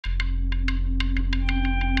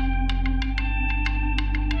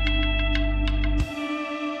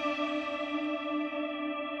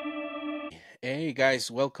Hey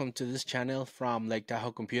guys, welcome to this channel from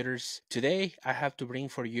LTcomputers. Today I have to bring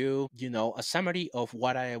for you, a summary of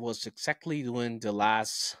what I was exactly doing the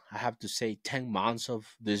last, I have to say, 10 months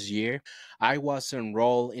of this year. I was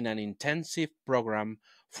enrolled in an intensive program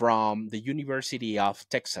from the University of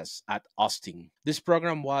Texas at Austin. This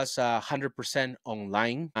program was 100%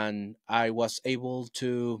 online, and I was able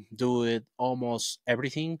to do it almost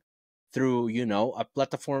everything through a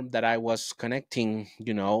platform that I was connecting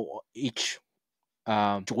each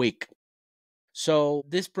week. So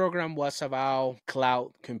this program was about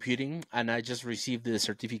cloud computing, and I just received the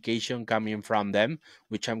certification coming from them,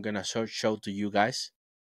 which I'm gonna show to you guys.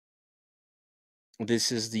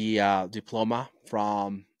 This is the diploma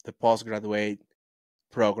from the postgraduate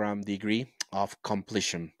program degree of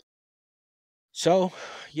completion. So,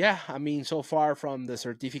 yeah, I mean, so far from the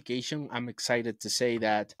certification, I'm excited to say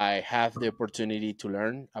that I have the opportunity to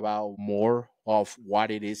learn about more of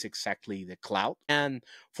what it is exactly the cloud. And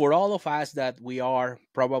for all of us that we are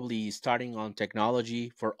probably starting on technology,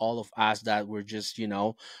 for all of us that we're just,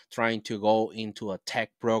 trying to go into a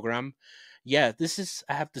tech program, yeah, this is,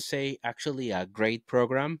 I have to say, actually a great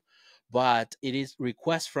program, but it is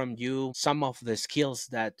request from you some of the skills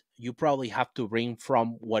that you probably have to bring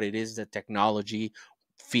from what it is the technology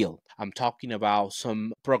field. I'm talking about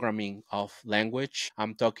some programming of language.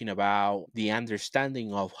 I'm talking about the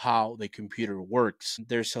understanding of how the computer works.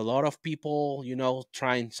 There's a lot of people,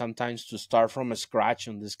 trying sometimes to start from scratch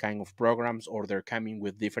on this kind of programs, or they're coming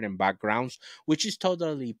with different backgrounds, which is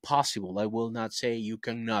totally possible. I will not say you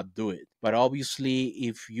cannot do it. But obviously,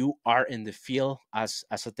 if you are in the field as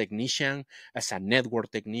a technician, as a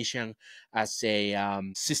network technician, as a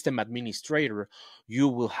system administrator, you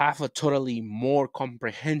will have a totally more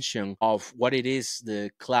comprehension of what it is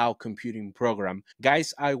the cloud computing program.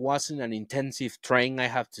 Guys, I was in an intensive training, I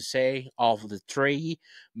have to say, of the three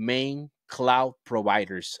main cloud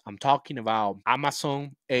providers. I'm talking about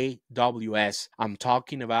Amazon AWS. I'm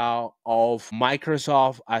talking about of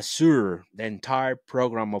Microsoft Azure, the entire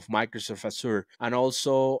program of Microsoft Azure, and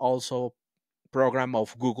also program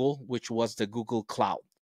of Google, which was the Google Cloud.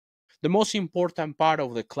 The most important part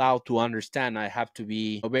of the cloud to understand, I have to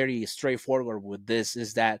be very straightforward with this,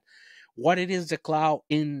 is that what it is the cloud,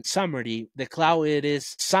 in summary, the cloud, it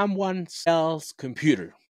is someone else's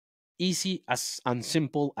computer. Easy as and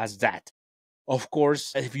simple as that. Of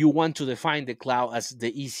course, if you want to define the cloud as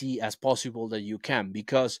the easy as possible that you can,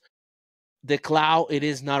 because the cloud, it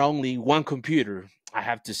is not only one computer. I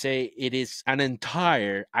have to say it is an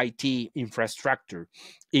entire IT infrastructure.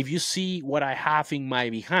 If you see what I have in my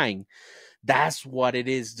behind, that's what it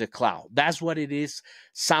is, the cloud. That's what it is,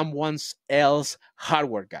 someone else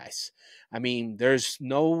hardware, guys. I mean, there's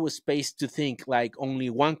no space to think like only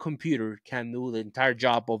one computer can do the entire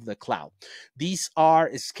job of the cloud. These are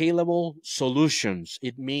scalable solutions.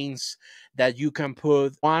 It means that you can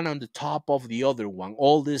put one on the top of the other one.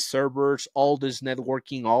 All these servers, all this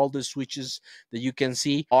networking, all the switches that you can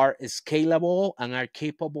see are scalable and are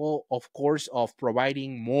capable, of course, of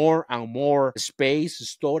providing more and more space,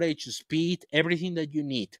 storage, speed, everything that you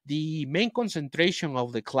need. The main concentration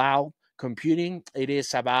of the cloud computing, it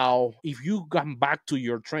is about, if you come back to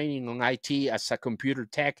your training on IT as a computer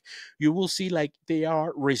tech, you will see like they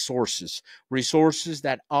are resources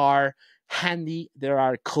that are handy, that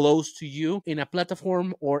are close to you in a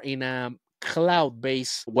platform or in a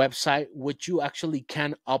cloud-based website, which you actually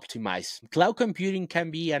can optimize. Cloud computing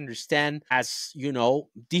can be understand as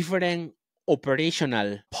different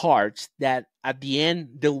operational parts that at the end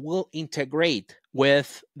they will integrate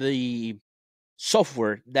with the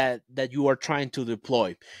software that you are trying to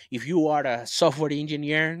deploy. If you are a software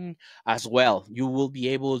engineer as well, you will be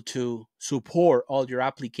able to support all your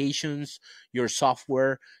applications, your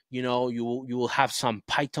software. You will have some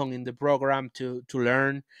Python in the program to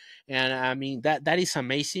learn. And I mean, that is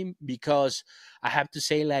amazing, because I have to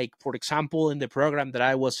say, like, for example, in the program that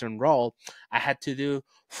I was enrolled, I had to do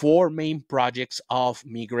 4 main projects of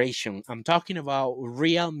migration. I'm talking about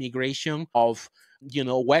real migration of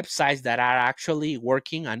websites that are actually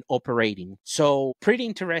working and operating. So pretty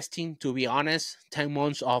interesting, to be honest. 10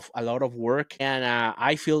 months of a lot of work, and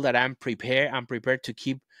I feel that I'm prepared to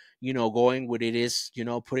keep going with it, is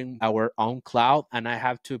putting our own cloud. And I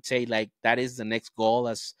have to say, like, that is the next goal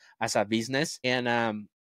as a business. And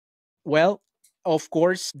well, of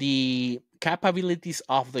course, the capabilities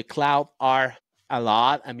of the cloud are a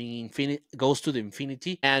lot. I mean, infinite goes to the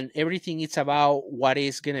infinity, and everything is about what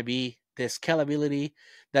is going to be the scalability,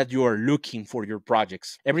 that you are looking for your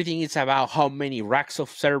projects. Everything is about how many racks of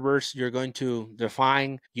servers you're going to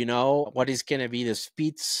define, what is going to be the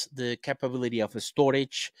speeds, the capability of the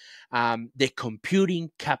storage, the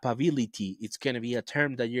computing capability. It's going to be a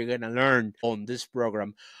term that you're going to learn on this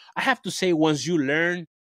program. I have to say, once you learn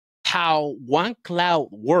how one cloud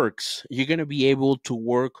works, you're going to be able to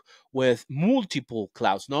work with multiple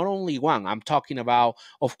clouds, not only one. I'm talking about,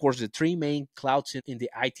 of course, the three main clouds in the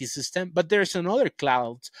IT system, but there's another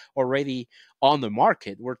clouds already on the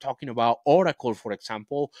market. We're talking about Oracle, for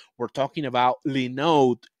example. We're talking about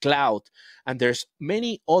Linode Cloud, and there's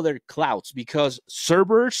many other clouds, because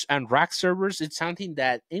servers and rack servers, it's something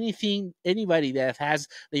that anybody that has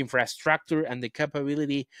the infrastructure and the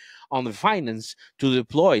capability on the finance to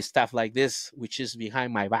deploy stuff like this, which is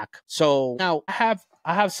behind my back. So now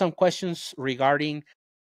I have some questions regarding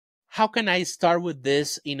how can I start with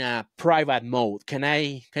this in a private mode? Can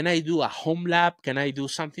I do a home lab? Can I do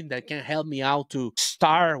something that can help me out to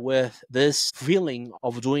start with this feeling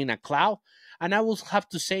of doing a cloud? And I will have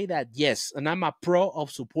to say that yes, and I'm a pro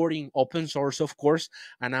of supporting open source, of course,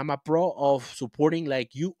 and I'm a pro of supporting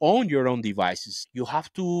like you own your own devices. You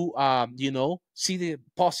have to, see the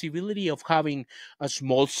possibility of having a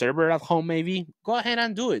small server at home. Maybe go ahead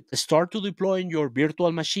and do it. Start to deploying your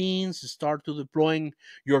virtual machines. Start to deploying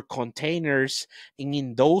your containers, and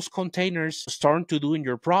in those containers start to doing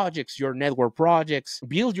your projects, your network projects.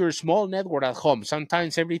 Build your small network at home.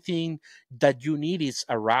 Sometimes everything that you need is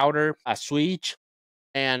a router, a switch,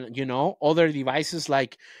 and other devices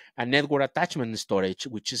like a network attachment storage,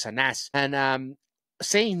 which is an NAS. And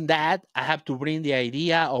saying that, I have to bring the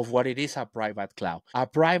idea of what it is a private cloud. A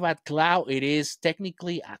private cloud, it is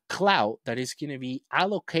technically a cloud that is going to be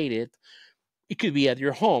allocated. It could be at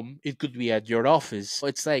your home, it could be at your office.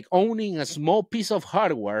 It's like owning a small piece of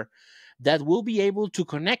hardware that will be able to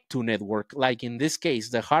connect to network. Like in this case,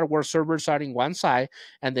 the hardware servers are in one side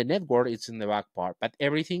and the network is in the back part. But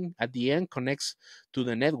everything at the end connects to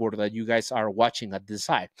the network that you guys are watching at this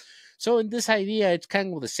side. So in this idea, it's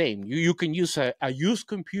kind of the same. You can use a used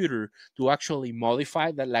computer to actually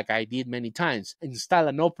modify that, like I did many times. Install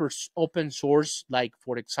an open source, like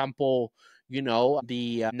for example,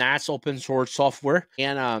 the NAS open source software,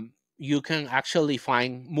 and you can actually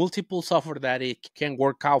find multiple software that it can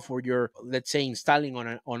work out for your, let's say, installing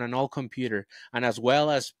on an old computer, and as well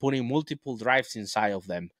as putting multiple drives inside of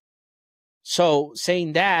them. So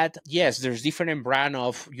saying that, yes, there's different brand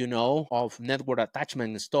of network attachment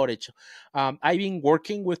and storage. I've been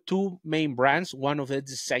working with two main brands. One of it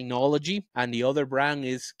is Synology, and the other brand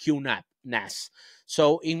is QNAP NAS.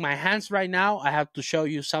 So in my hands right now, I have to show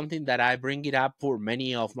you something that I bring it up for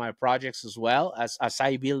many of my projects, as well as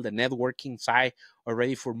I build the networking side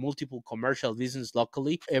already for multiple commercial business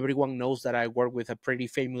locally. Everyone knows that I work with a pretty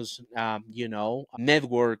famous,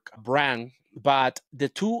 network brand. But the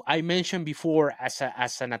two I mentioned before as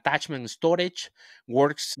an attachment storage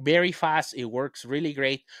works very fast. It works really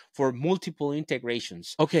great for multiple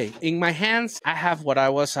integrations. Okay, in my hands, I have what I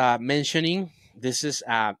was mentioning. This is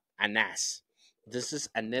a NAS. This is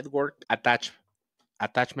a network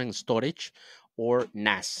attachment storage, or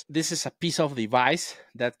NAS. This is a piece of device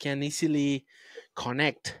that can easily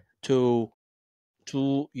connect to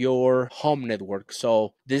your home network.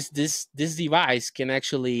 So this device can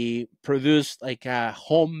actually produce like a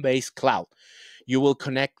home-based cloud. You will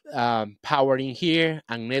connect power in here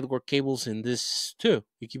and network cables in this too.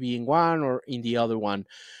 It could be in one or in the other one.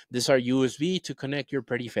 These are USB to connect your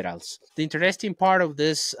peripherals. The interesting part of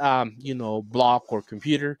this, block or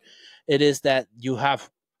computer, it is that you have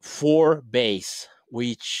 4 bays,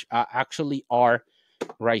 which actually are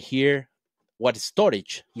right here. What is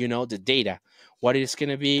storage? The data. What it's going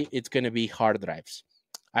to be? It's going to be hard drives.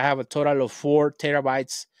 I have a total of 4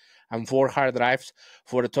 terabytes and 4 hard drives,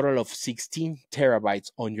 for a total of 16 terabytes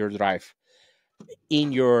on your drive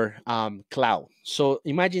in your cloud. So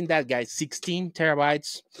imagine that, guys, 16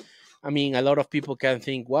 terabytes. I mean, a lot of people can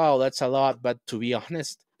think, wow, that's a lot. But to be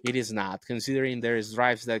honest, it is not, considering there's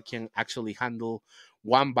drives that can actually handle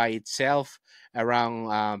one by itself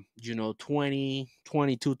around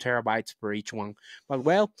 22 terabytes per each one. But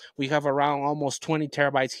well, we have around almost 20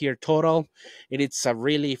 terabytes here total. It's a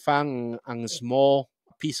really fun and small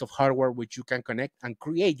piece of hardware which you can connect and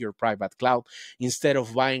create your private cloud instead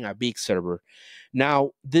of buying a big server.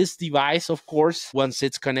 Now, this device, of course, once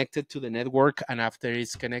it's connected to the network, and after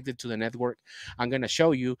it's connected to the network, I'm going to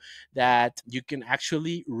show you that you can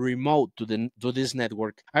actually remote to this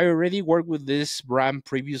network. I already worked with this brand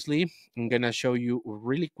previously. I'm going to show you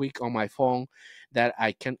really quick on my phone that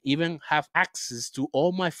I can even have access to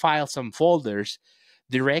all my files and folders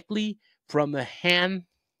directly from the hand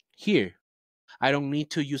here. I don't need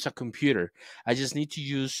to use a computer. I just need to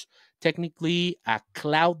use technically a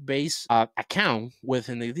cloud-based account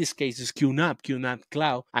within this case is QNAP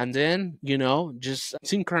Cloud, and then just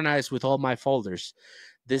synchronize with all my folders.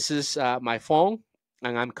 This is my phone,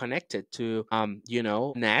 and I'm connected to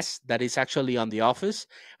NAS that is actually on the office,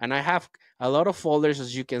 and I have a lot of folders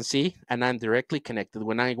as you can see, and I'm directly connected.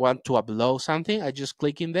 When I want to upload something, I just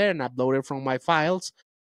click in there and upload it from my files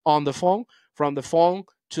on the phone, from the phone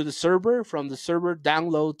to the server, from the server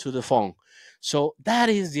download to the phone. So that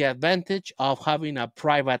is the advantage of having a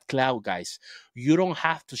private cloud, guys. You don't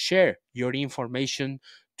have to share your information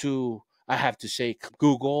to, I have to say,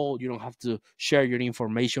 Google. You don't have to share your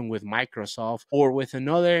information with Microsoft or with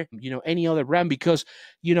another, any other brand, because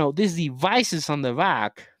these devices on the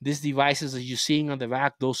back, these devices that you're seeing on the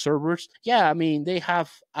back, those servers, yeah, I mean, they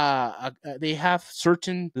have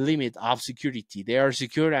certain limit of security. They are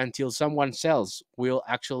secure until someone else will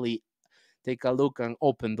actually take a look and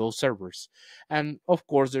open those servers. And of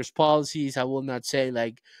course, there's policies. I will not say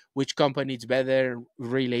like which company is better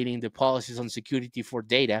relating the policies on security for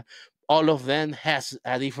data. All of them has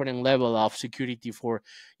a different level of security for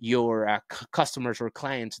your customers or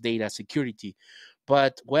clients' data security.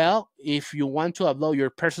 But well, if you want to upload your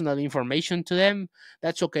personal information to them,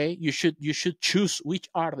 that's okay. You should choose which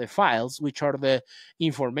are the files, which are the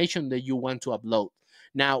information that you want to upload.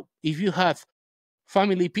 Now, if you have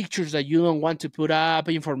family pictures that you don't want to put up,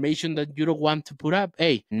 information that you don't want to put up,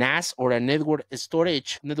 hey, NAS or a network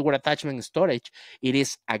attachment storage, it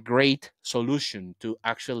is a great solution to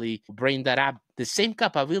actually bring that up. The same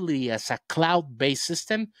capability as a cloud-based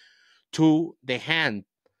system to the hand,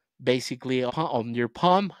 basically on your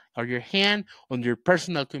palm or your hand, on your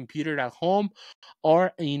personal computer at home,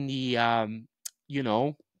 or in the you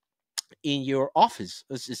know in your office.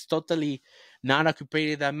 It's totally not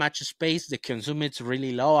occupied that much space. The consume it's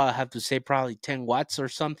really low. I have to say probably 10 watts or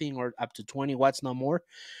something, or up to 20 watts, no more.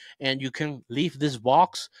 And you can leave this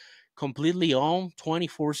box completely on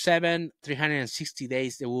 24/7, 360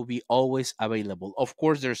 days. They will be always available. Of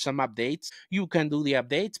course, there's some updates. You can do the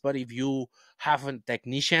updates, but if you have a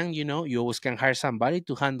technician, you always can hire somebody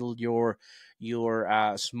to handle your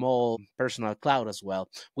small personal cloud as well.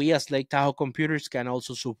 We as Lake Tahoe Computers can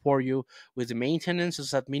also support you with the maintenance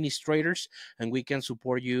as administrators, and we can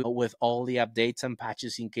support you with all the updates and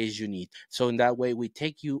patches in case you need. So in that way, we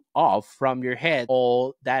take you off from your head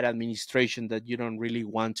all that administration that you don't really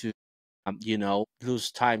want to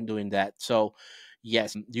lose time doing that. So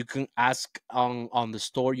yes, you can ask on the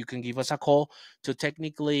store. You can give us a call to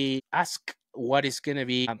technically ask what is going to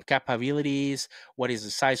be capabilities, what is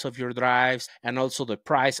the size of your drives, and also the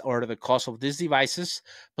price or the cost of these devices,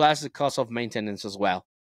 plus the cost of maintenance as well.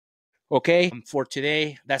 Okay, for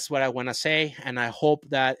today, that's what I want to say, and I hope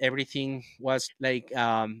that everything was like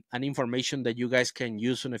an information that you guys can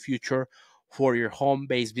use in the future for your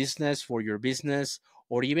home-based business, for your business,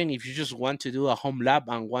 or even if you just want to do a home lab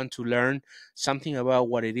and want to learn something about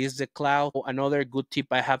what it is the cloud. Another good tip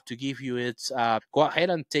I have to give you is go ahead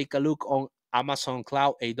and take a look on Amazon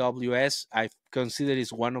Cloud, AWS. I consider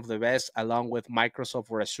it's one of the best, along with Microsoft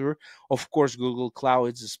or Azure. Of course, Google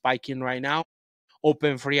Cloud is spiking right now.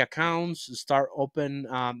 Open free accounts, start open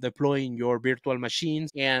deploying your virtual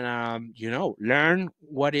machines, and learn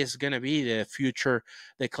what is going to be the future,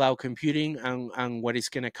 the cloud computing, and what is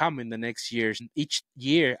going to come in the next years. Each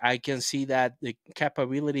year I can see that the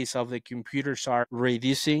capabilities of the computers are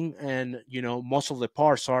reducing, and most of the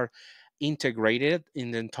parts are integrated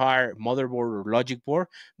in the entire motherboard or logic board.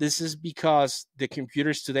 This is because the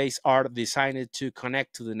computers today are designed to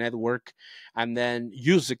connect to the network and then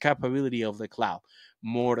use the capability of the cloud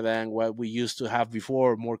more than what we used to have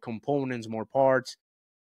before, more components, more parts.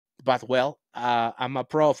 But well, I'm a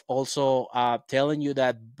prof also telling you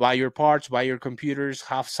that buy your parts, buy your computers,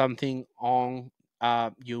 have something on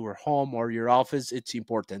your home or your office. It's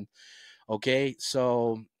important. Okay,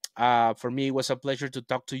 so for me, it was a pleasure to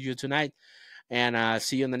talk to you tonight, and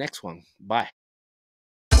see you in the next one. Bye.